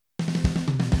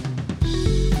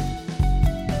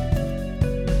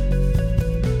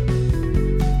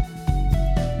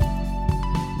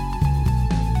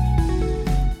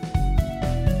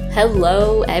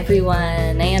Hello,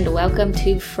 everyone, and welcome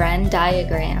to Friend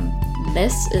Diagram.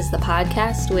 This is the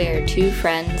podcast where two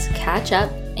friends catch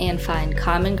up and find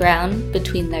common ground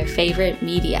between their favorite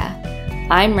media.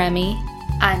 I'm Remy.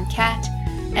 I'm Kat,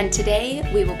 and today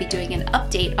we will be doing an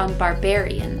update on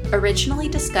Barbarian, originally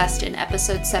discussed in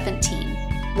episode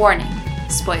 17. Warning,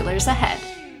 spoilers ahead.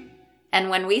 And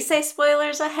when we say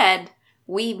spoilers ahead,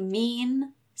 we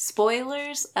mean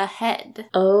spoilers ahead.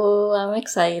 Oh, I'm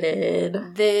excited.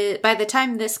 By the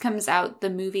time this comes out, the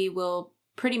movie will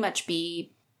pretty much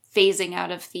be phasing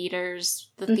out of theaters.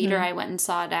 The theater I went and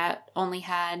saw it at only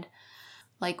had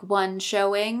like one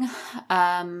showing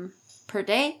per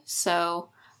day.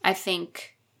 So I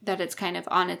think that it's kind of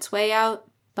on its way out.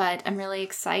 But I'm really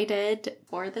excited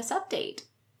for this update.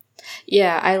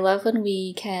 Yeah, I love when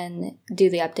we can do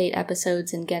the update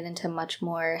episodes and get into much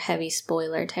more heavy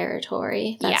spoiler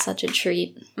territory. That's such a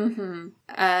treat.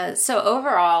 So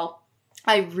overall,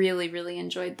 I really, really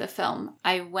enjoyed the film.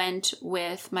 I went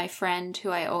with my friend who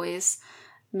I always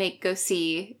make go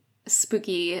see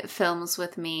spooky films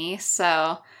with me.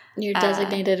 So your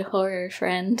designated horror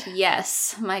friend.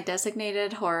 Yes, my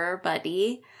designated horror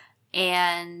buddy.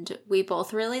 And we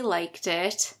both really liked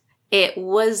it. It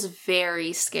was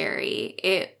very scary.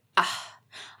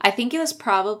 I think it was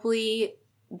probably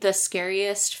the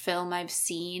scariest film I've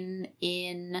seen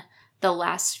in the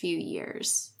last few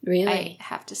years. Really? I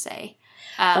have to say.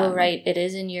 Oh, right. It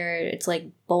is it's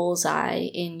like bullseye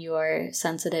in your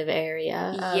sensitive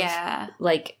area of,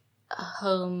 like,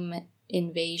 home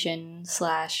invasion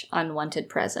 / unwanted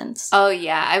presence. Oh,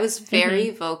 yeah. I was very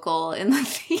vocal in the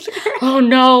theater. Oh,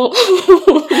 no.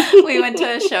 We went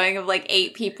to a showing of like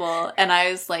 8 people, and I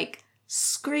was like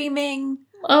screaming.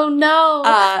 Oh, no.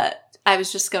 I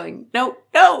was just going, no.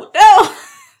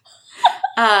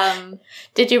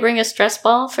 Did you bring a stress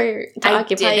ball to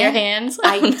occupy your hands?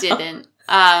 I didn't.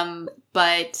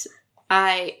 But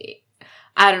I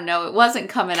don't know. It wasn't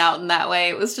coming out in that way.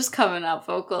 It was just coming out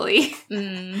vocally.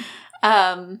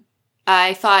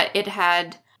 I thought it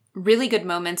had really good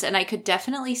moments, and I could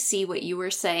definitely see what you were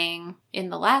saying in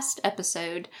the last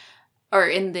episode, or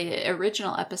in the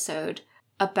original episode,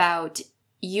 about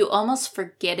you almost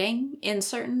forgetting in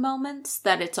certain moments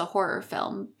that it's a horror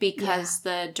film, because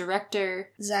the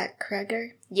director... Zach Kreger?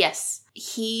 Yes.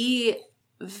 He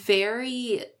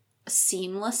very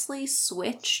seamlessly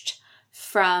switched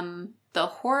from the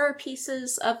horror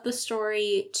pieces of the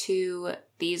story to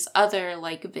these other,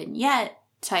 like, vignette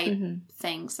type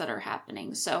things that are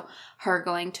happening. So her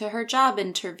going to her job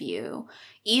interview,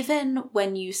 even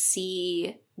when you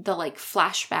see the, like,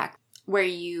 flashback where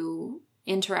you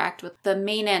interact with the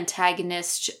main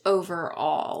antagonist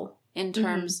overall in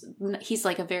terms, he's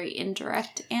like a very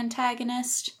indirect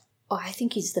antagonist. Oh, I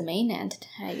think he's the main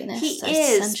antagonist. He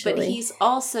is, but he's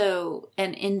also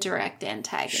an indirect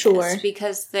antagonist. Sure.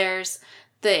 Because there's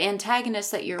the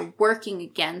antagonist that you're working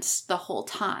against the whole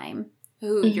time,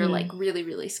 who you're, like, really,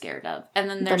 really scared of. And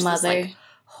then there's this, like,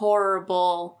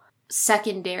 horrible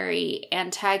secondary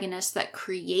antagonist that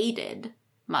created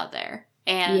Mother.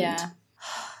 And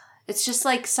it's just,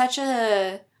 like, such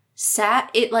a sad...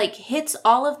 It, like, hits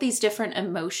all of these different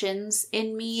emotions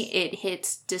in me. It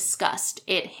hits disgust.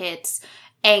 It hits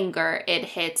anger. It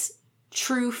hits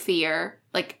true fear.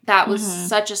 Like, that was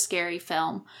such a scary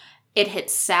film. It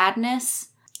hits sadness.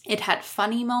 It had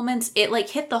funny moments. It, like,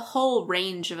 hit the whole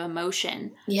range of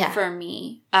emotion for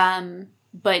me.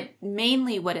 But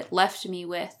mainly what it left me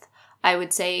with, I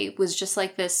would say, was just,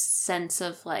 like, this sense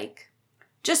of, like,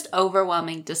 just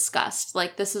overwhelming disgust.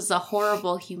 Like, this is a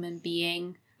horrible human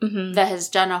being that has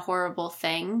done a horrible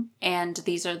thing, and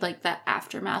these are, like, the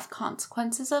aftermath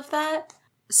consequences of that.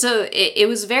 So it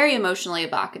was very emotionally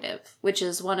evocative, which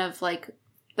is one of, like,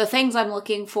 the things I'm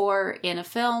looking for in a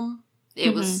film.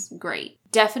 It was great.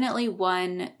 Definitely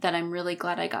one that I'm really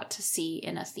glad I got to see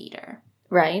in a theater.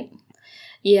 Right.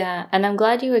 Yeah, and I'm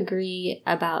glad you agree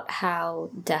about how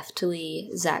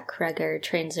deftly Zach Kreger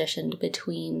transitioned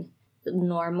between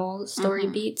normal story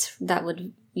beats that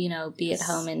would, you know, be at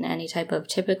home in any type of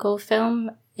typical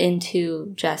film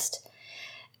into just,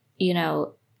 you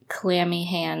know, clammy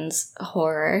hands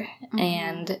horror.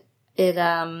 And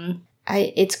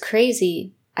it's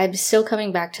crazy. I'm still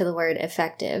coming back to the word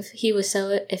effective. He was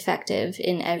so effective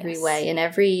in every way, in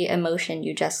every emotion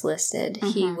you just listed.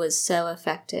 He was so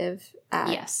effective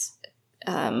at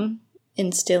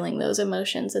instilling those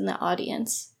emotions in the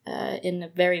audience in a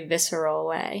very visceral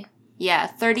way. Yeah,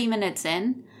 30 minutes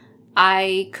in,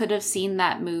 I could have seen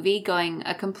that movie going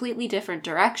a completely different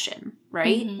direction,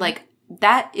 right? Like,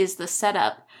 that is the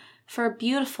setup for a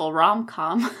beautiful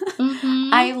rom-com.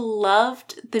 I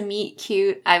loved the meet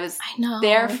cute. I was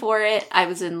there for it. I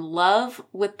was in love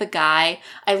with the guy.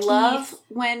 I love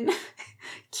when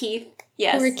Keith,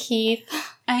 yes. Poor Keith.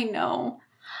 I know.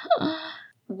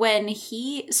 When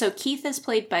Keith is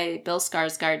played by Bill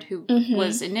Skarsgård, who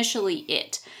was initially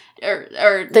It. Or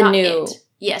the not new. It.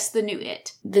 Yes, the new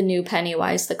It. The new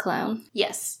Pennywise the Clown.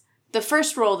 Yes. The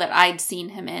first role that I'd seen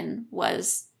him in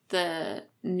was the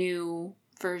new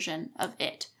version of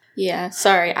It. Yeah,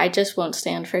 sorry, I just won't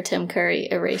stand for Tim Curry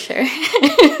erasure.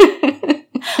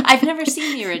 I've never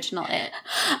seen the original It.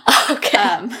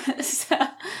 Okay.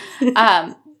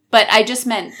 But I just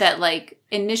meant that, like,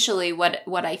 initially what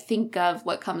I think of,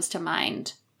 what comes to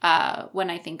mind when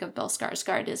I think of Bill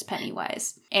Skarsgård is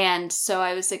Pennywise. And so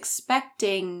I was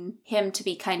expecting him to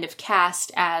be kind of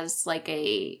cast as, like,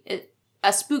 a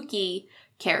spooky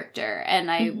character. And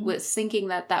I was thinking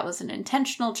that was an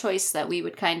intentional choice, that we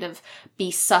would kind of be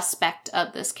suspect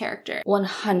of this character.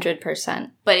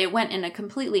 100%. But it went in a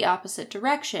completely opposite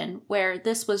direction, where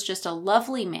this was just a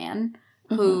lovely man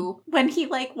who, when he,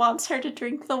 like, wants her to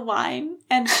drink the wine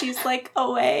and she's, like,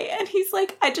 away, and he's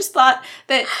like, I just thought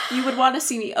that you would want to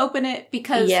see me open it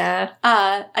because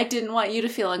I didn't want you to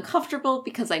feel uncomfortable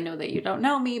because I know that you don't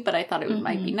know me, but I thought it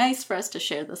might be nice for us to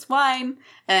share this wine.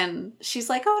 And she's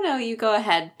like, oh, no, you go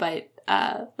ahead, but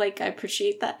like, I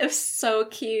appreciate that. It was so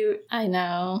cute. I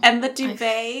know. And the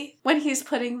duvet, when he's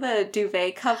putting the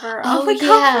duvet cover on the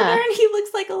comforter and he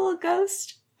looks like a little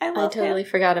ghost. I totally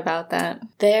forgot about that.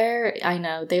 I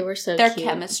know, they were so Their cute.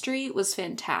 chemistry was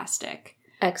fantastic.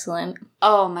 Excellent.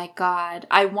 Oh my God.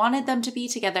 I wanted them to be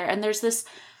together. And there's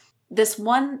this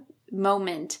one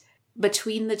moment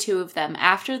between the two of them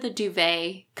after the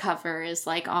duvet cover is,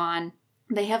 like, on.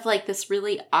 They have, like, this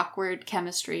really awkward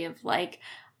chemistry of, like,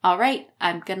 all right,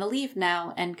 I'm gonna leave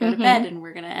now and go to bed and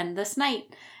we're gonna end this night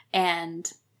and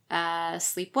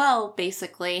sleep well,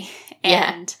 basically.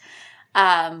 And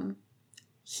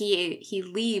he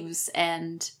leaves,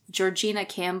 and Georgina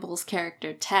Campbell's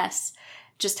character, Tess,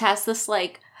 just has this,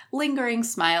 like, lingering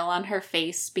smile on her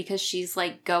face because she's,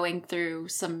 like, going through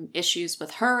some issues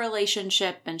with her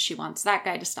relationship, and she wants that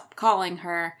guy to stop calling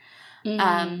her.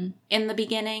 In the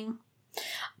beginning,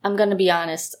 I'm gonna be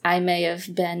honest, I may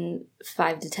have been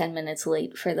 5 to 10 minutes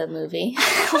late for the movie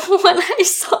when I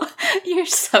saw it. You're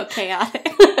so chaotic.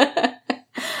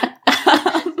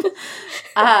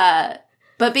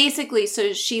 But basically,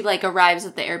 so she, like, arrives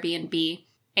at the Airbnb,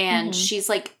 and she's,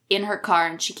 like, in her car,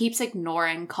 and she keeps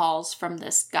ignoring calls from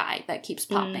this guy that keeps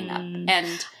popping up.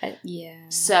 And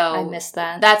so I missed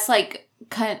that. That's, like,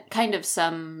 kind of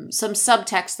some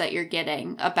subtext that you're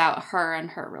getting about her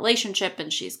and her relationship,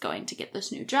 and she's going to get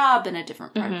this new job in a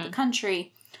different part of the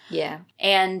country. Yeah.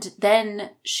 And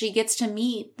then she gets to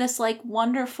meet this, like,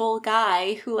 wonderful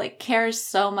guy who, like, cares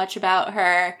so much about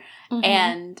her.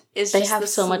 And is they just have the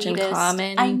so sweetest. much in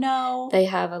common. I know. They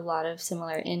have a lot of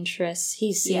similar interests.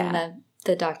 He's seen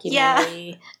the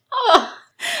documentary. Oh.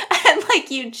 And, like,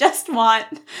 you just want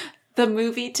the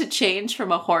movie to change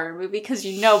from a horror movie because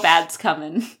you know bad's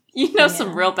coming. You know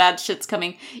some real bad shit's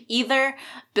coming. Either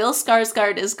Bill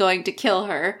Skarsgård is going to kill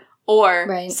her,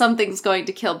 or something's going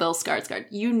to kill Bill Skarsgård.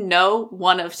 You know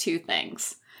one of two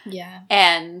things. Yeah.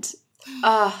 And,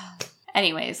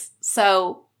 anyways,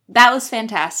 so that was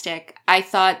fantastic. I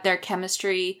thought their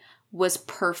chemistry was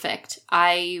perfect.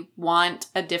 I want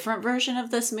a different version of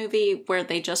this movie where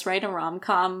they just write a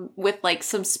rom-com with, like,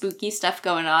 some spooky stuff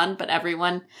going on, but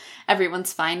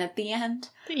everyone's fine at the end.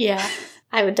 Yeah,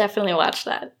 I would definitely watch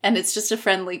that. And it's just a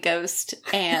friendly ghost.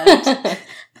 And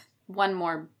one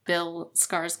more Bill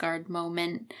Skarsgård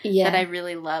moment that I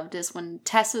really loved is when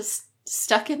Tess is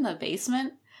stuck in the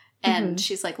basement. And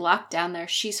she's, like, locked down there.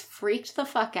 She's freaked the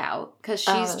fuck out because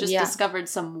she's just discovered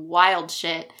some wild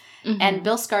shit. And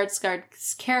Bill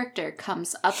Skarsgård's character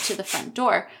comes up to the front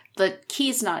door. The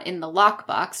key's not in the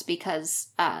lockbox because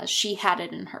she had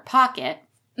it in her pocket.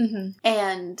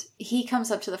 And he comes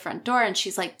up to the front door, and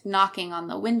she's, like, knocking on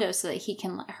the window so that he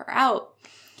can let her out.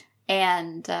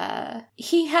 And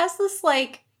he has this,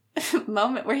 like,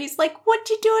 moment where he's like, what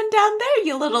you doing down there,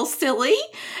 you little silly?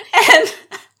 And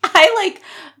I, like,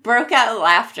 broke out of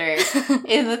laughter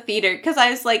in the theater because I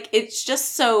was like, it's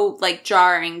just so, like,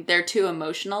 jarring. Their two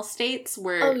emotional states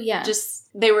were just,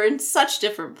 they were in such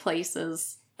different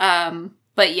places.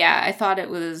 But yeah, I thought it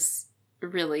was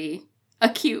really a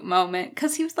cute moment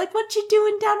because he was like, what you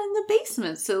doing down in the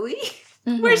basement, silly?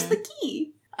 Where's the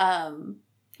key?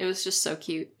 It was just so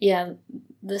cute. Yeah,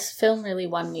 this film really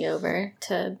won me over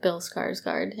to Bill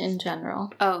Skarsgård in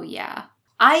general. Oh, yeah.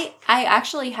 I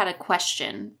actually had a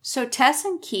question. So Tess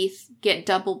and Keith get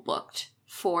double booked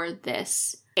for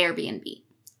this Airbnb.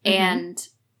 Mm-hmm. And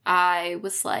I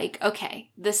was like,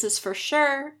 okay, this is for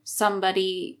sure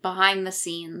somebody behind the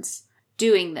scenes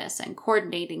doing this and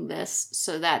coordinating this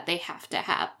so that they have to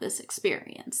have this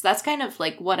experience. That's kind of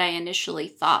like what I initially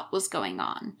thought was going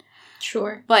on.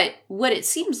 Sure. But what it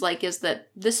seems like is that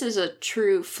this is a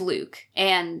true fluke,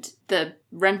 and the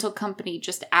rental company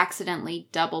just accidentally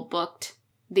double booked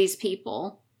these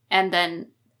people, and then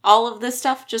all of this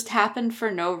stuff just happened for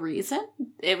no reason.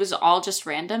 It was all just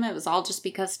random. It was all just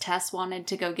because Tess wanted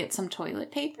to go get some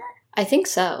toilet paper. I think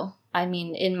so. I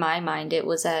mean, in my mind, it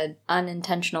was an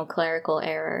unintentional clerical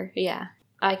error. Yeah.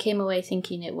 I came away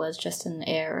thinking it was just an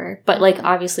error. But, like,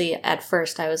 obviously, at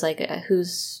first, I was like,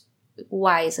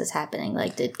 why is this happening?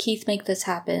 Like, did Keith make this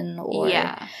happen? Or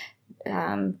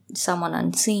someone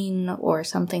unseen or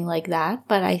something like that?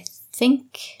 But I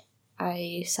think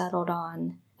I settled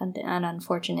on an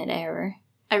unfortunate error.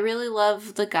 I really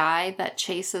love the guy that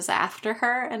chases after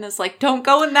her and is like, don't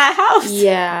go in that house.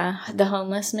 Yeah, the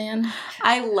homeless man.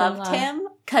 I loved him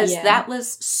because that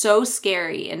was so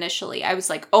scary initially. I was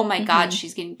like, oh my God,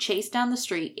 she's getting chased down the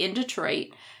street in Detroit.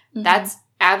 Mm-hmm. That's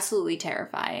absolutely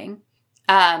terrifying.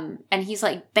 And he's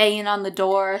like banging on the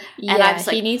door. And I was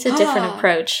like, he needs a different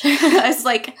approach. I was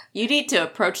like, you need to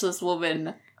approach this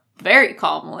woman very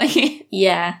calmly.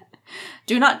 Yeah.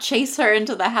 Do not chase her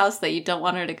into the house that you don't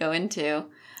want her to go into.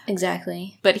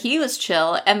 Exactly. But he was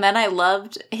chill, and then I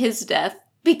loved his death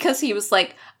because he was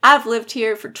like, I've lived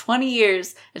here for 20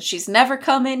 years, and she's never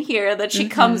come in here. Then she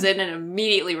comes in and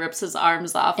immediately rips his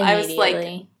arms off. I was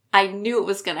like, I knew it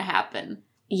was going to happen.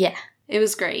 Yeah. It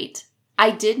was great. I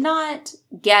did not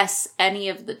guess any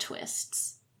of the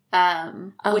twists,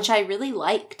 which I really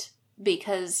liked.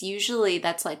 Because usually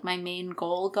that's like my main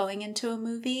goal going into a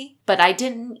movie. But I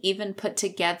didn't even put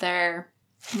together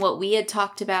what we had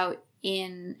talked about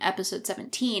in episode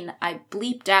 17. I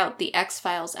bleeped out the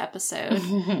X-Files episode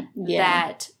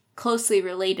that closely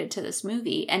related to this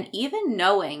movie. And even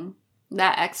knowing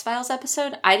that X-Files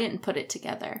episode, I didn't put it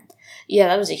together. Yeah,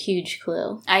 that was a huge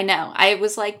clue. I know. I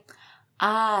was like,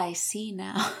 I see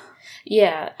now.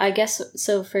 Yeah, I guess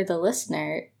so. For the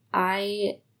listener,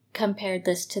 I compared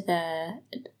this to the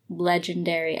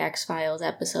legendary X-Files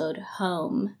episode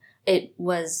Home. It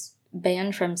was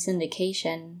banned from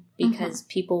syndication because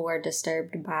people were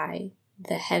disturbed by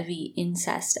the heavy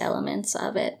incest elements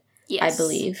of it. Yes. I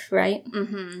believe, right?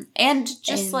 Mm-hmm. And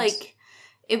like,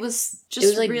 it was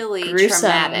like really gruesome,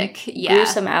 traumatic. Yeah.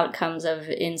 Gruesome outcomes of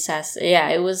incest. Yeah,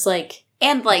 it was like...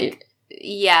 And like...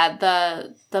 Yeah,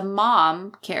 the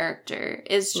mom character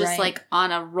is just like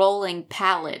on a rolling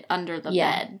pallet under the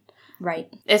bed.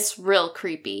 Right. It's real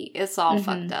creepy. It's all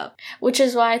fucked up. Which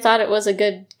is why I thought it was a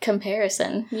good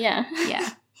comparison. Yeah.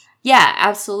 Yeah,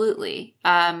 absolutely.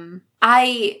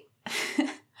 I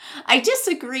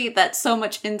disagree that so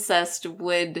much incest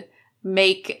would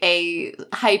make a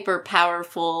hyper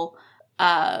powerful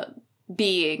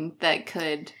being that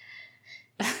could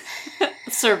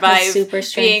survive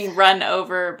being run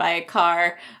over by a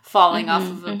car, falling off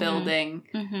of a building,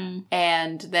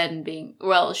 and then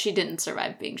she didn't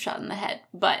survive being shot in the head,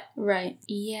 but... Right.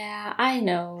 Yeah, I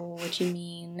know what you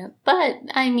mean. But,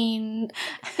 I mean,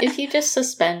 if you just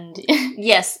suspend...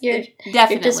 Yes, you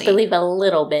disbelieve a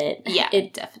little bit. Yeah,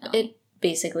 definitely. It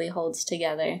basically holds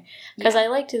together. Because I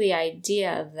liked the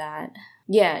idea of that.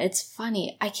 Yeah, it's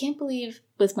funny. I can't believe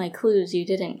with my clues you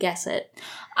didn't guess it.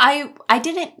 I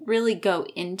didn't really go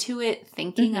into it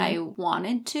thinking I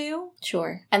wanted to.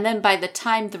 Sure. And then by the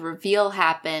time the reveal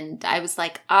happened, I was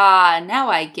like, now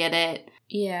I get it.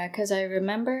 Yeah, because I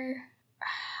remember...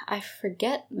 I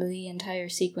forget the entire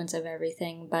sequence of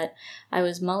everything, but I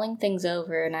was mulling things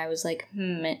over and I was like,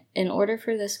 in order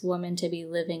for this woman to be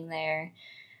living there,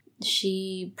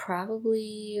 she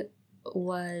probably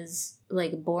was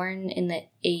like born in the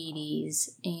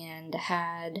 80s and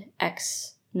had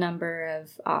X number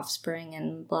of offspring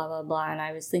and blah blah blah, and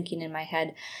I was thinking in my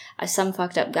head, some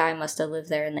fucked up guy must have lived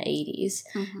there in the 80s.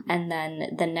 And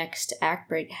then the next act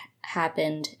break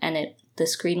happened and the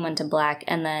screen went to black,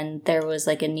 and then there was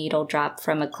like a needle drop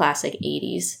from a classic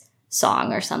 80s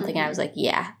song or something. I was like,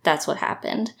 yeah, that's what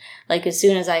happened. Like as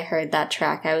soon as I heard that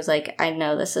track, I was like, I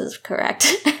know this is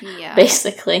correct. Yeah.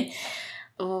 Basically.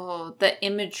 Oh, the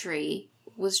imagery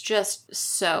was just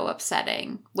so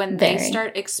upsetting. When they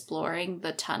start exploring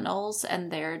the tunnels and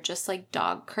they're just like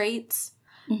dog crates,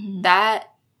 that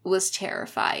was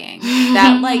terrifying.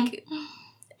 That like,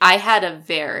 I had a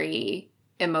very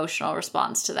emotional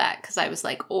response to that because I was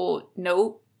like, oh,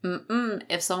 nope.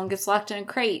 If someone gets locked in a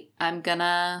crate, I'm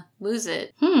gonna lose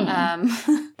it.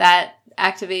 That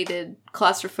activated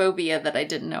claustrophobia that I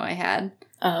didn't know I had.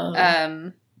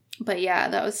 But yeah,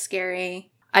 that was scary.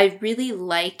 I really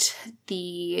liked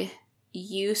the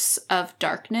use of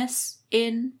darkness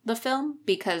in the film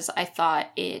because I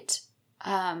thought it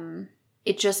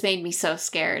just made me so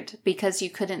scared because you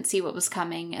couldn't see what was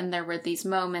coming, and there were these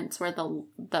moments where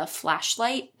the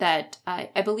flashlight that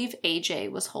I believe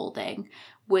AJ was holding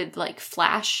would like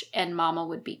flash and Mama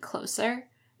would be closer,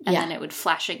 and then it would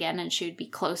flash again and she would be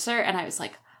closer, and I was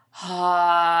like,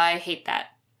 I hate that.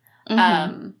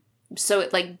 So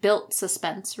it like built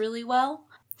suspense really well.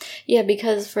 Yeah,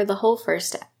 because for the whole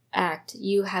first act,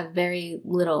 you have very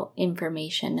little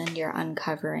information and you're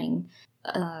uncovering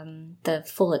the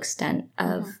full extent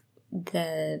of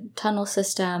the tunnel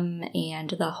system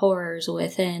and the horrors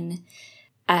within,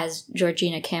 as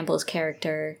Georgina Campbell's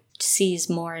character sees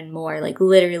more and more, like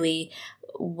literally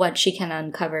what she can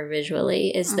uncover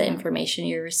visually is the information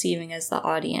you're receiving as the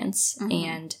audience.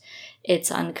 And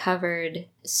it's uncovered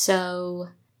so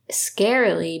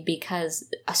scarily because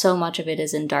so much of it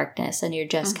is in darkness and you're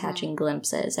just catching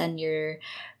glimpses and you're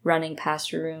running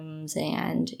past rooms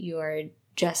and you're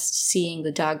just seeing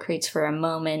the dog crates for a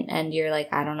moment and you're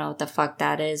like, I don't know what the fuck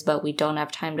that is, but we don't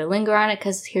have time to linger on it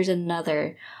because here's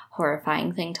another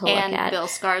horrifying thing to look at. And Bill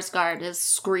Skarsgård is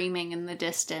screaming in the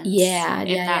distance.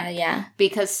 Yeah.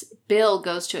 Because Bill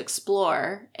goes to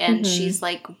explore and she's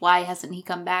like, why hasn't he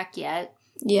come back yet?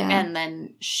 Yeah. And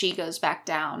then she goes back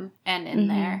down and in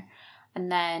there.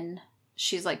 And then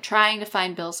she's like trying to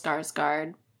find Bill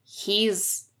Skarsgård.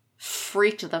 He's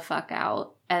freaked the fuck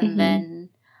out. And then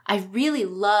I really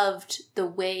loved the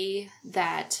way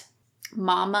that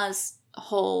Mama's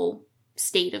whole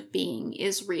state of being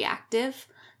is reactive.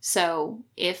 So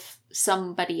if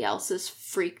somebody else is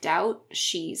freaked out,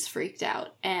 she's freaked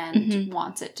out and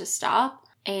wants it to stop.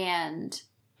 And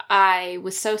I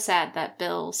was so sad that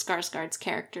Bill Skarsgård's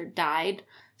character died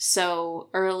so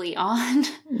early on.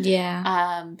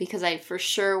 Yeah. Because I for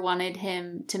sure wanted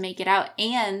him to make it out.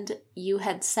 And you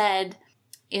had said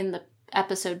in the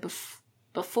episode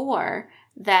before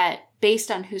that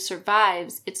based on who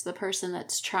survives, it's the person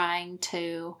that's trying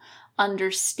to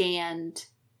understand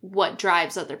what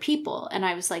drives other people. And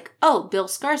I was like, oh, Bill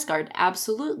Skarsgård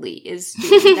absolutely is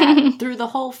doing that through the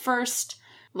whole first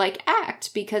like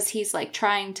act, because he's like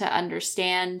trying to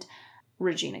understand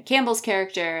Regina Campbell's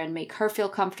character and make her feel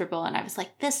comfortable. And I was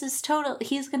like, this is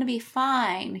he's going to be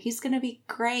fine. He's going to be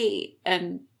great.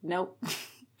 And nope,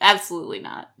 absolutely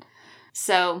not.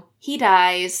 So he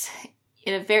dies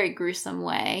in a very gruesome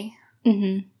way.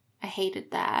 I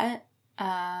hated that.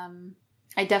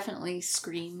 I definitely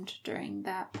screamed during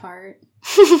that part.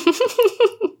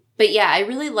 But yeah, I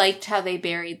really liked how they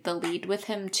buried the lead with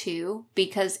him too,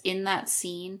 because in that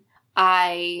scene,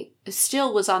 I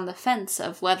still was on the fence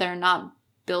of whether or not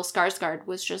Bill Skarsgård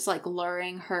was just like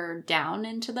luring her down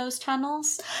into those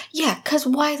tunnels. Yeah, because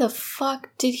why the fuck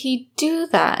did he do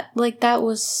that? Like, that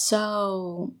was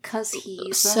so... Because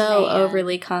he's so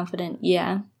overly confident,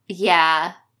 yeah.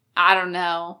 Yeah, I don't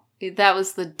know. That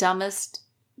was the dumbest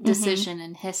decision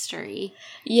in history.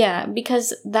 Yeah,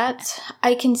 because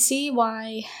I can see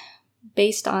why,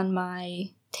 based on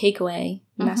my takeaway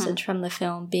message from the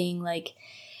film being like,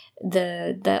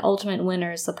 the ultimate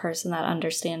winner is the person that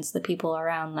understands the people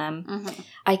around them.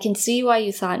 I can see why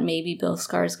you thought maybe Bill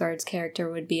Skarsgård's character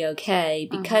would be okay,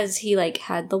 because he like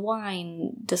had the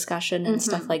wine discussion and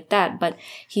stuff like that, but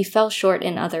he fell short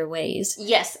in other ways.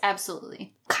 Yes,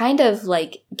 absolutely. Kind of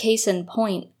like case in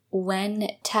point, when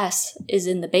Tess is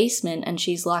in the basement and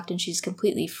she's locked and she's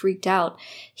completely freaked out,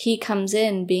 he comes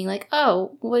in being like,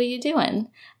 oh, what are you doing?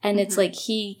 And it's like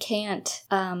he can't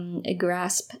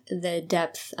grasp the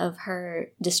depth of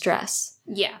her distress.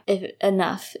 Yeah.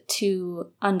 Enough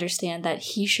to understand that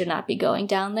he should not be going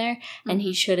down there and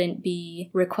he shouldn't be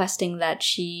requesting that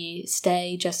she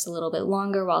stay just a little bit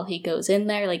longer while he goes in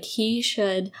there. Like, he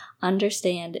should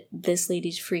understand this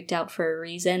lady's freaked out for a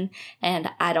reason and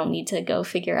I don't need to go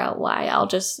figure out why.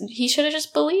 He should have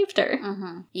just believed her.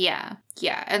 Yeah.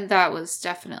 Yeah. And that was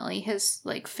definitely his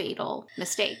like fatal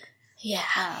mistake.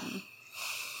 Yeah.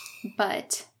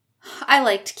 But I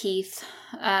liked Keith.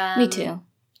 Me too.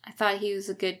 I thought he was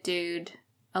a good dude.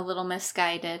 A little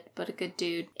misguided, but a good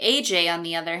dude. AJ, on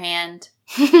the other hand,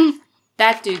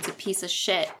 that dude's a piece of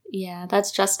shit. Yeah,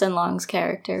 that's Justin Long's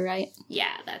character, right?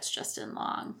 Yeah, that's Justin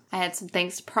Long. I had some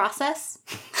things to process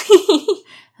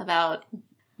about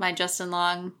my Justin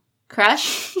Long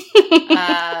crush.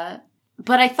 But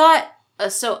I thought,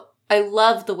 so I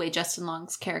love the way Justin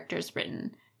Long's character is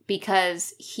written,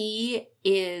 because he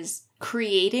is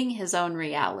creating his own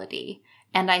reality.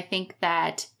 And I think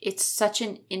that it's such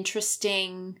an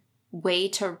interesting way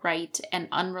to write an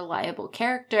unreliable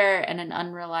character and an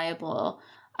unreliable,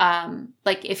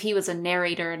 like if he was a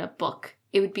narrator in a book,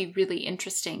 it would be really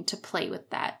interesting to play with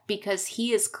that, because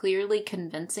he is clearly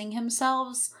convincing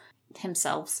himself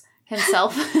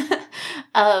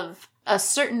of a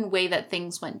certain way that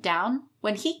things went down,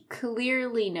 when he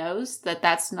clearly knows that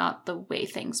that's not the way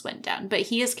things went down. But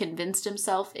he has convinced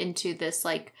himself into this,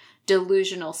 like,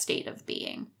 delusional state of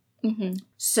being. Mm-hmm.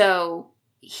 So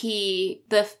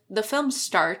the film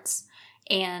starts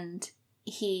and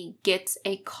he gets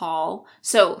a call.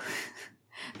 So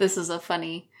this is a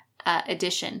funny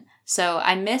addition. So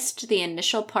I missed the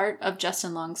initial part of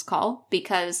Justin Long's call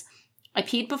because I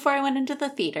peed before I went into the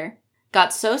theater,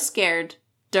 got so scared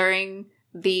during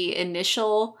the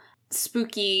initial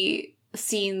spooky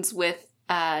scenes with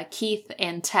Keith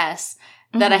and Tess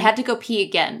that I had to go pee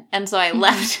again. And so I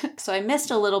left. So I missed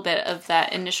a little bit of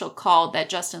that initial call that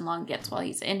Justin Long gets while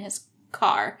he's in his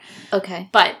car. Okay.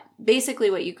 But basically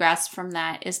what you grasp from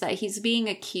that is that he's being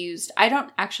accused. I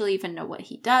don't actually even know what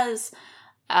he does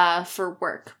for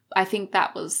work. I think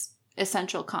that was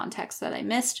essential context that I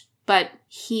missed. But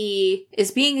he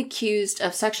is being accused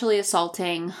of sexually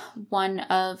assaulting one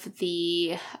of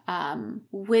the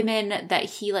women that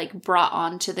he, like, brought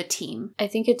onto the team. I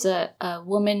think it's a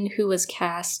woman who was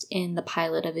cast in the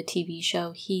pilot of a TV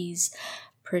show he's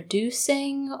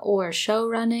producing or show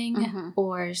running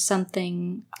or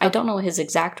something. I don't know his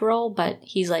exact role, but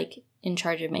he's, like, in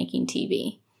charge of making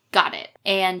TV. Got it.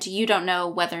 And you don't know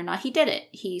whether or not he did it.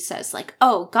 He says, like,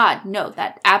 oh, God, no,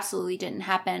 that absolutely didn't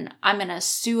happen. I'm going to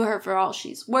sue her for all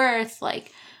she's worth.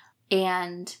 Like,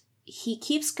 and he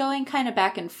keeps going kind of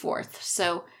back and forth.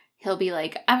 So he'll be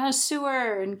like, I'm going to sue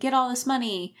her and get all this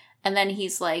money. And then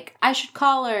he's like, I should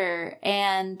call her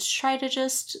and try to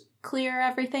just clear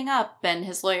everything up. And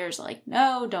his lawyer's like,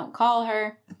 no, don't call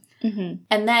her. Mm-hmm.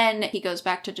 And then he goes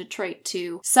back to Detroit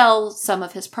to sell some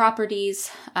of his properties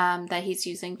that he's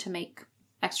using to make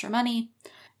extra money,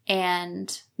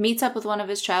 and meets up with one of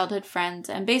his childhood friends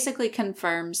and basically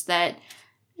confirms that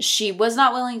she was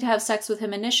not willing to have sex with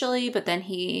him initially, but then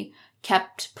he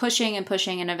kept pushing and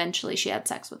pushing, and eventually she had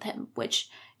sex with him, which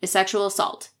is sexual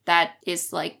assault. That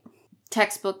is, like,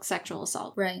 textbook sexual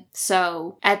assault. Right.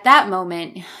 So at that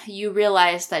moment, you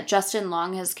realize that Justin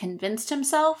Long has convinced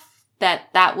himself that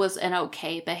that was an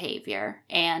okay behavior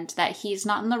and that he's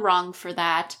not in the wrong for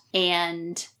that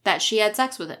and that she had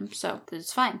sex with him. So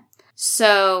it's fine.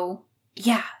 So,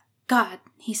 yeah, God,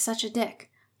 he's such a dick.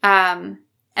 And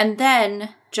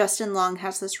then Justin Long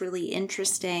has this really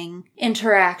interesting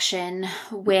interaction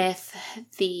with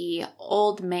the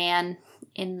old man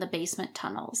in the basement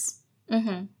tunnels,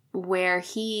 where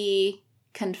he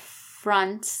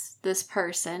confronts this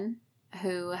person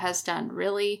who has done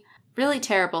really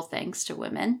terrible things to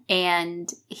women.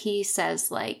 And he says,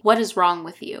 like, what is wrong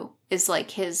with you? Is, like,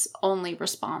 his only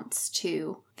response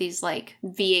to these, like,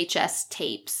 VHS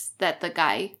tapes that the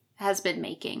guy has been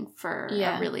making for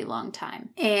a really long time.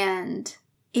 And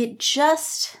it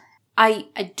just, I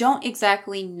don't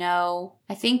exactly know.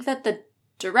 I think that the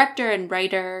director and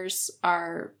writers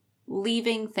are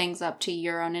leaving things up to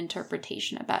your own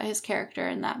interpretation about his character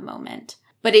in that moment.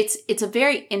 But it's a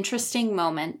very interesting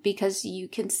moment because you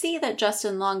can see that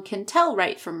Justin Long can tell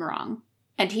right from wrong,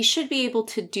 and he should be able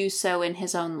to do so in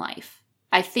his own life.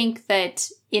 I think that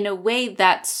in a way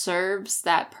that serves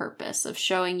that purpose of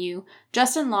showing you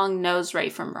Justin Long knows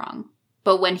right from wrong.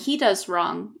 But when he does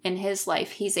wrong in his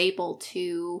life, he's able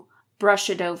to brush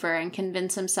it over and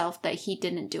convince himself that he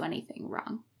didn't do anything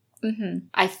wrong. Mm-hmm.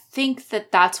 I think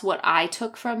that that's what I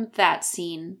took from that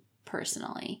scene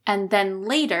personally. And then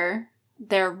later,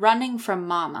 they're running from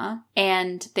Mama,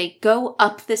 and they go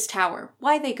up this tower.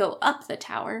 Why they go up the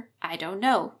tower, I don't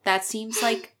know. That seems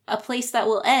like a place that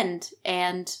will end,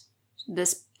 and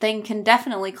this thing can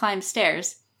definitely climb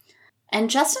stairs.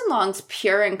 And Justin Long's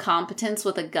pure incompetence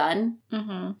with a gun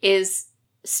is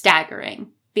staggering,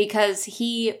 because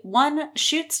he, one,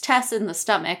 shoots Tess in the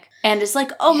stomach, and is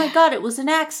like, oh my God, it was an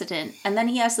accident. And then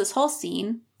he has this whole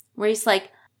scene where he's like,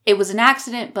 it was an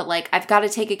accident, but, like, I've got to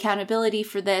take accountability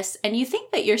for this. And you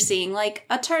think that you're seeing, like,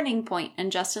 a turning point in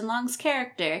Justin Long's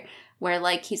character where,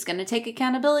 like, he's going to take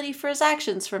accountability for his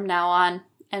actions from now on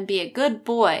and be a good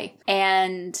boy.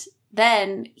 And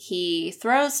then he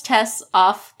throws Tess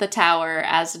off the tower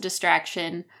as a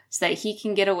distraction so that he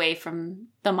can get away from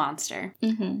the monster.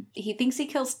 Mm-hmm. He thinks he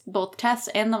kills both Tess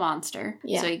and the monster.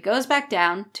 Yeah. So he goes back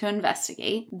down to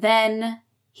investigate. Then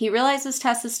he realizes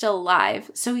Tess is still alive,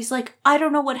 so he's like, I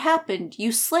don't know what happened.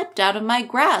 You slipped out of my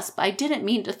grasp. I didn't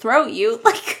mean to throw you.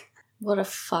 Like, what a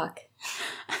fuck.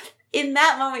 In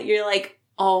that moment, you're like,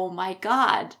 oh my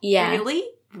God. Yeah. Really?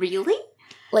 Really?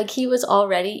 Like, he was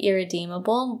already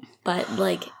irredeemable, but,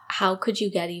 like, how could you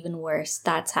get even worse?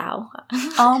 That's how.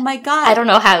 Oh my God. I don't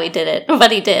know how he did it,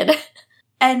 but he did.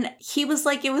 And he was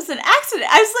like, it was an accident.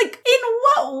 I was like,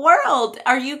 in what world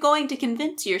are you going to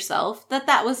convince yourself that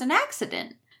that was an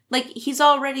accident? Like, he's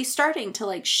already starting to,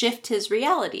 like, shift his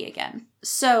reality again.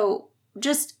 So,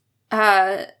 just,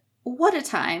 what a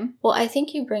time. Well, I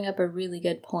think you bring up a really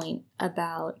good point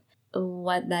about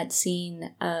what that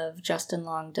scene of Justin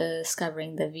Long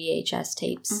discovering the VHS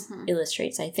tapes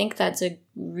illustrates. I think that's a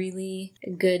really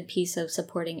good piece of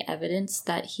supporting evidence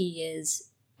that he is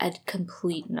a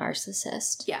complete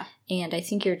narcissist. Yeah. And I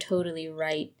think you're totally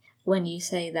right when you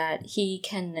say that he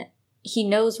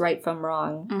knows right from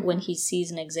wrong when he sees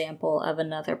an example of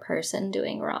another person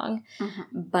doing wrong.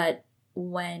 But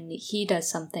when he does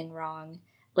something wrong,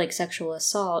 like sexual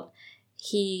assault,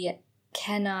 he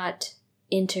cannot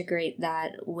integrate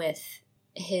that with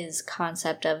his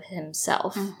concept of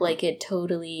himself. Like, it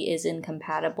totally is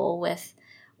incompatible with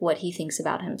what he thinks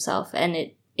about himself.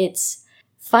 And it's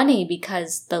funny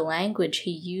because the language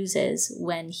he uses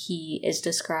when he is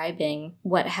describing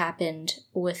what happened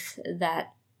with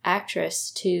that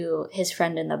actress to his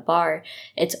friend in the bar,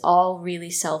 it's all really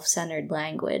self-centered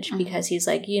language because he's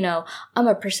like, you know, I'm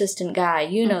a persistent guy,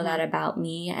 you know that about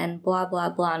me, and blah, blah,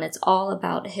 blah. And it's all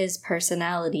about his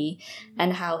personality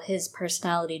and how his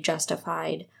personality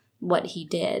justified what he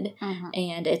did.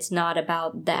 And it's not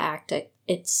about the act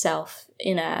itself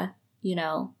in a, you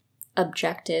know,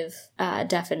 objective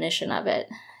definition of it.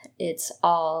 It's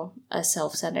all a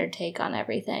self-centered take on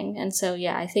everything. And so,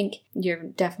 yeah, I think you're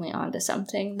definitely onto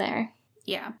something there.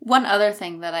 Yeah. One other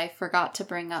thing that I forgot to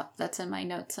bring up that's in my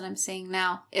notes that I'm seeing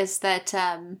now is that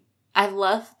I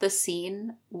love the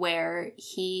scene where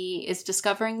he is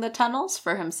discovering the tunnels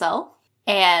for himself.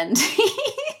 And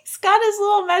he's got his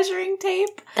little measuring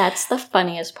tape. That's the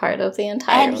funniest part of the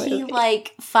entire movie. And he,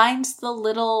 like, finds the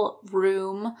little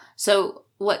room. So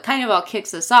what kind of all kicks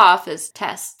this off is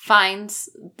Tess finds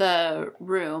the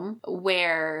room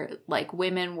where, like,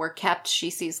 women were kept. She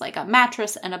sees, like, a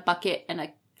mattress and a bucket and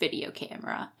a video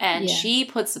camera. And she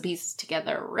puts the pieces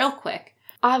together real quick.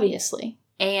 Obviously.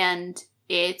 And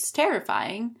it's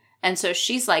terrifying. And so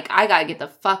she's like, I gotta get the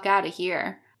fuck out of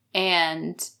here.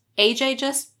 And AJ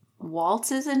just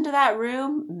waltzes into that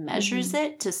room, measures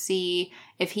it to see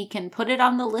if he can put it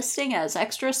on the listing as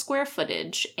extra square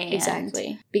footage. And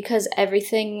exactly. Because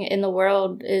everything in the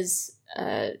world is,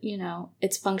 you know,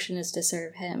 its function is to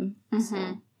serve him.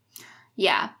 So.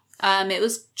 Yeah. It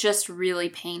was just really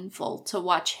painful to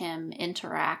watch him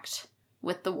interact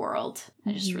with the world.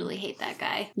 I just really hate that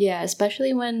guy. Yeah,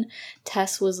 especially when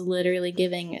Tess was literally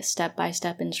giving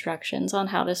step-by-step instructions on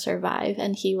how to survive,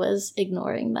 and he was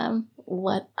ignoring them.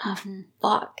 What a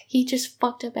fuck. He just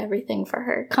fucked up everything for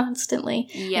her constantly.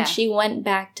 Yeah. And she went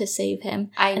back to save him.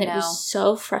 I know. And it was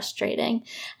so frustrating.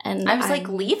 And I was like,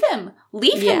 leave him.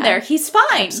 Leave him there. He's fine.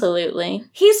 Absolutely.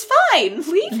 He's fine.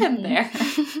 Leave him there.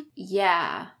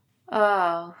 Yeah.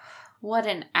 Oh, what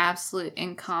an absolute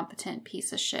incompetent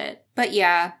piece of shit. But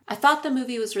yeah, I thought the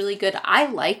movie was really good. I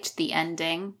liked the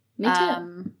ending. Me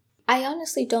too. I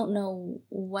honestly don't know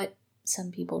what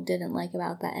some people didn't like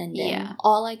about the ending. Yeah.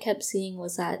 All I kept seeing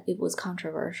was that it was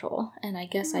controversial. And I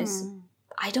guess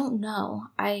I don't know.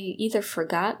 I either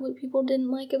forgot what people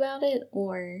didn't like about it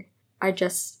or I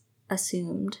just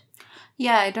assumed.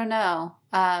 Yeah, I don't know.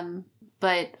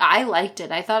 But I liked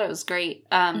it. I thought it was great.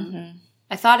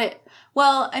 I thought it...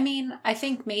 Well, I mean, I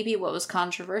think maybe what was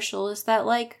controversial is that,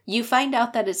 like, you find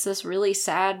out that it's this really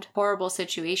sad, horrible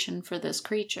situation for this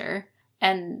creature,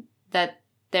 and that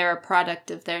they're a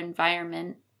product of their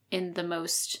environment in the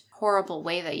most horrible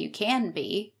way that you can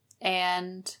be.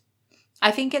 And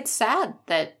I think it's sad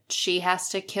that she has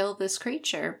to kill this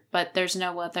creature, but there's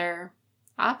no other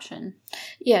option.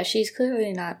 Yeah, she's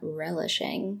clearly not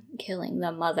relishing killing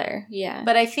the mother. Yeah.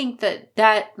 But I think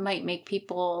that might make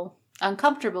people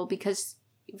uncomfortable because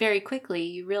very quickly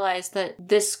you realize that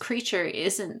this creature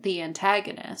isn't the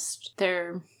antagonist.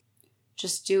 They're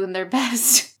just doing their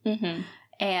best.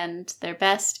 And their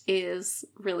best is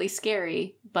really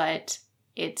scary, but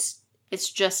it's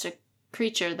just a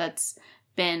creature that's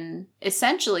been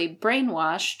essentially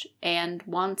brainwashed and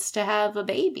wants to have a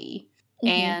baby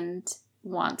and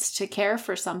wants to care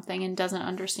for something and doesn't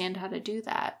understand how to do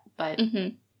that. But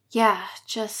yeah,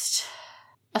 just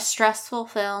a stressful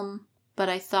film. But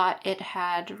I thought it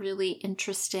had really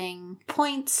interesting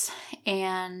points,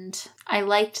 and I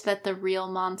liked that the real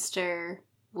monster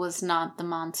was not the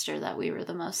monster that we were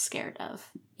the most scared of,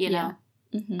 you know?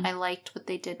 I liked what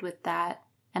they did with that,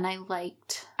 and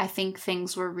I think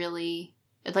things were really,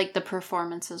 like, the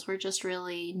performances were just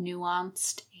really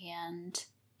nuanced and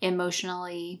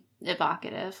emotionally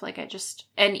evocative. Like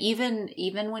and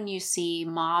even when you see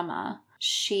Mama,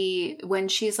 when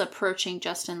she's approaching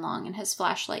Justin Long and his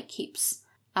flashlight keeps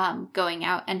going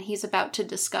out and he's about to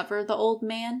discover the old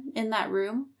man in that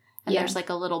room, and there's like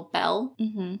a little bell,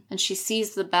 and she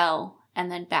sees the bell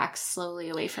and then backs slowly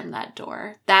away from that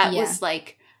door. That was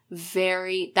like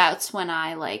that's when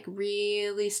I like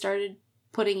really started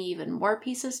putting even more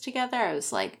pieces together. I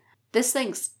was like, this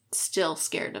thing's still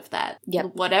scared of that.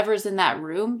 Yep. Whatever's in that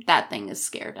room, that thing is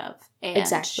scared of. And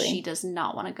exactly. She does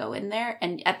not want to go in there.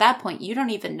 And at that point, you don't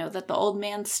even know that the old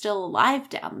man's still alive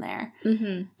down there.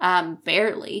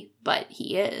 Barely, but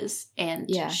he is. And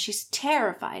she's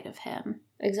terrified of him.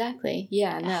 Exactly.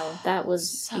 Yeah, no, that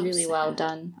was so really sad. Well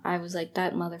done. I was like,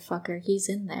 that motherfucker, he's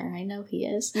in there. I know he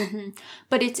is.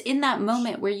 But it's in that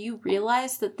moment where you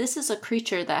realize that this is a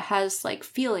creature that has like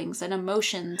feelings and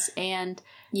emotions and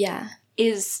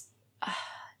is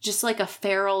just like a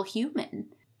feral human.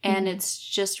 And it's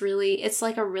just really, it's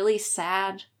like a really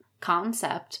sad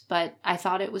concept, but I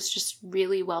thought it was just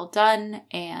really well done.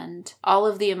 And all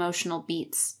of the emotional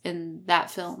beats in that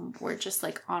film were just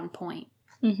like on point.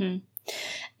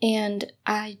 And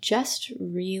I just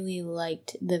really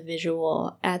liked the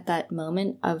visual at that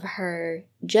moment of her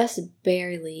just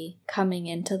barely coming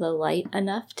into the light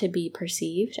enough to be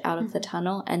perceived out of the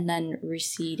tunnel and then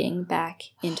receding back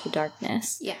into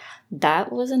darkness. Yeah.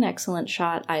 That was an excellent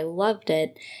shot. I loved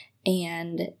it.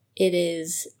 And it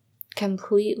is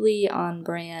completely on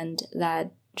brand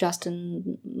that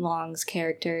Justin Long's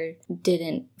character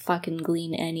didn't fucking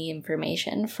glean any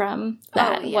information from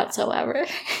that whatsoever.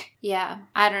 Yeah,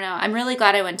 I don't know. I'm really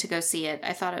glad I went to go see it.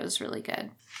 I thought it was really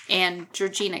good. And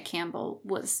Georgina Campbell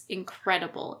was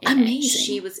incredible in Amazing. It.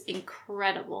 She was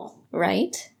incredible.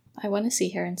 Right? I want to see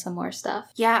her in some more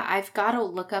stuff. Yeah, I've got to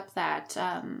look up that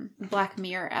Black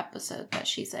Mirror episode that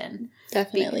she's in.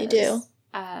 Definitely do.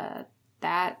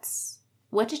 That's...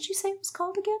 What did you say it was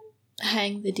called again?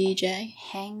 Hang the DJ.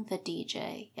 Hang the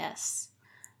DJ, yes.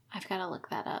 I've got to look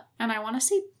that up. And I want to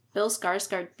see Bill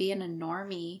Skarsgård being a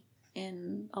normie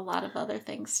in a lot of other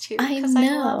things, too. I know.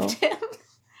 I loved him.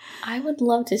 I would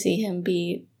love to see him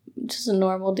be just a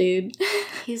normal dude.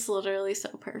 He's literally so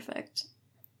perfect.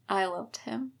 I loved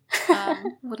him.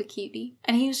 What a cutie.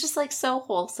 And he was just, like, so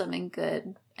wholesome and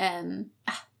good. And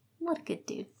what a good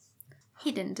dude.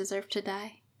 He didn't deserve to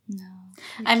die. No.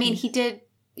 I mean, he did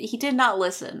not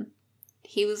listen.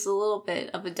 He was a little bit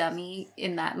of a dummy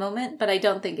in that moment, but I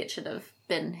don't think it should have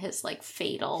been his, like,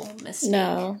 fatal mistake.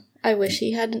 No. I wish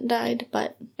he hadn't died,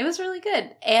 but... It was really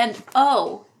good. And,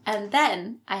 and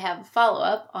then I have a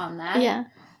follow-up on that. Yeah.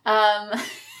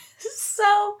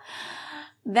 So,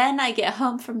 then I get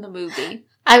home from the movie.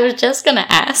 I was just gonna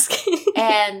ask.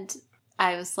 And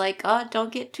I was like,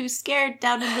 don't get too scared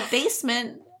down in the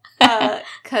basement.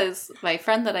 Because my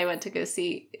friend that I went to go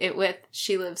see it with,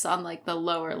 she lives on, like, the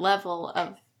lower level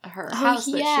of her house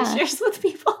that she shares with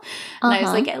people. And I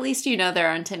was like, at least you know there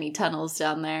aren't any tunnels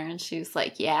down there. And she was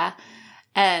like, yeah.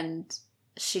 And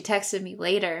she texted me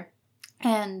later,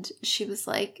 and she was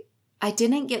like, I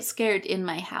didn't get scared in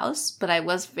my house, but I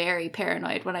was very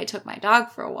paranoid when I took my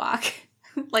dog for a walk,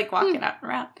 like walking out and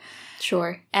around.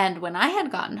 Sure. And when I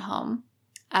had gotten home,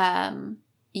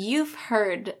 you've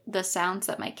heard the sounds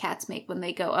that my cats make when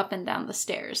they go up and down the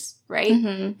stars, right?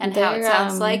 And how it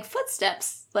sounds like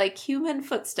footsteps, like human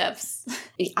footsteps.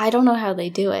 I don't know how they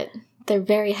do it. They're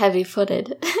very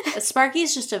heavy-footed.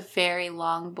 Sparky's just a very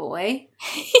long boy,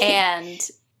 and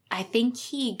I think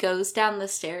he goes down the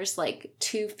stairs like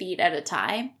 2 feet at a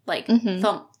time, like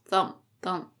thump, thump,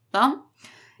 thump, thump.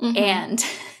 And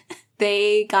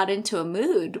they got into a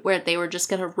mood where they were just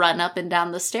going to run up and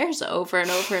down the stairs over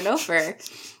and over and over.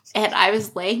 And I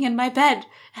was laying in my bed,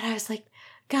 and I was like,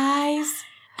 guys,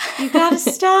 you gotta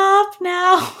stop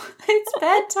now. It's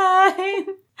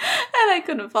bedtime. And I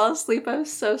couldn't fall asleep. I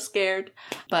was so scared.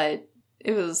 But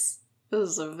it was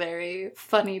a very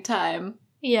funny time.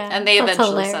 Yeah. And they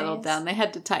eventually settled down. They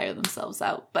had to tire themselves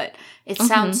out. But it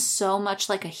sounds so much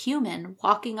like a human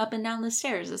walking up and down the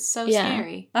stairs. It's so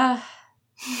scary.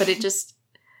 But it just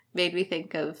made me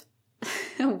think of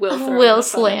Will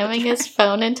slamming his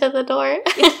phone into the door.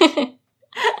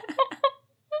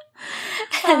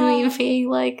 And me being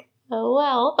like, oh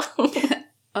well.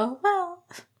 Oh well.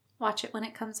 Watch it when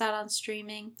it comes out on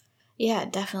streaming. Yeah,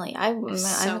 definitely. I'm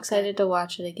excited to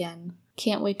watch it again.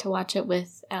 Can't wait to watch it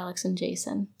with Alex and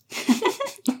Jason.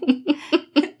 DM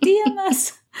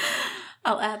us.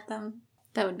 I'll add them.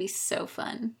 That would be so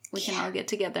fun. We can all get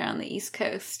together on the East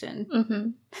Coast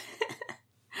and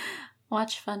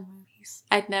watch fun movies.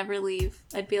 I'd never leave.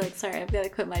 I'd be like, sorry, I've got to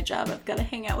quit my job. I've got to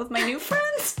hang out with my new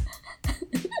friends.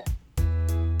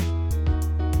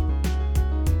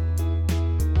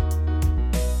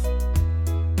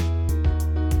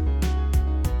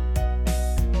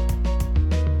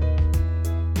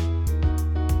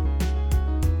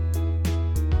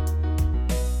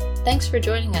 Thanks for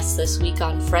joining us this week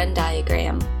on Friend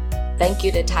Diagram. Thank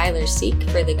you to Tyler Seek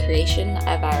for the creation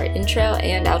of our intro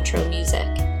and outro music.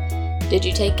 Did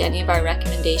you take any of our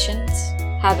recommendations?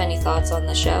 Have any thoughts on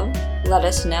the show? Let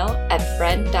us know at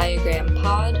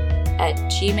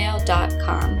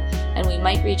frienddiagrampod@gmail.com, and we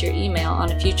might read your email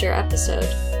on a future episode.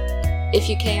 If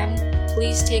you can,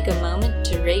 please take a moment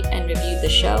to rate and review the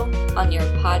show on your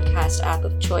podcast app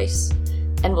of choice,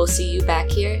 and we'll see you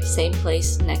back here, same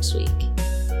place next week.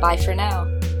 Bye for now.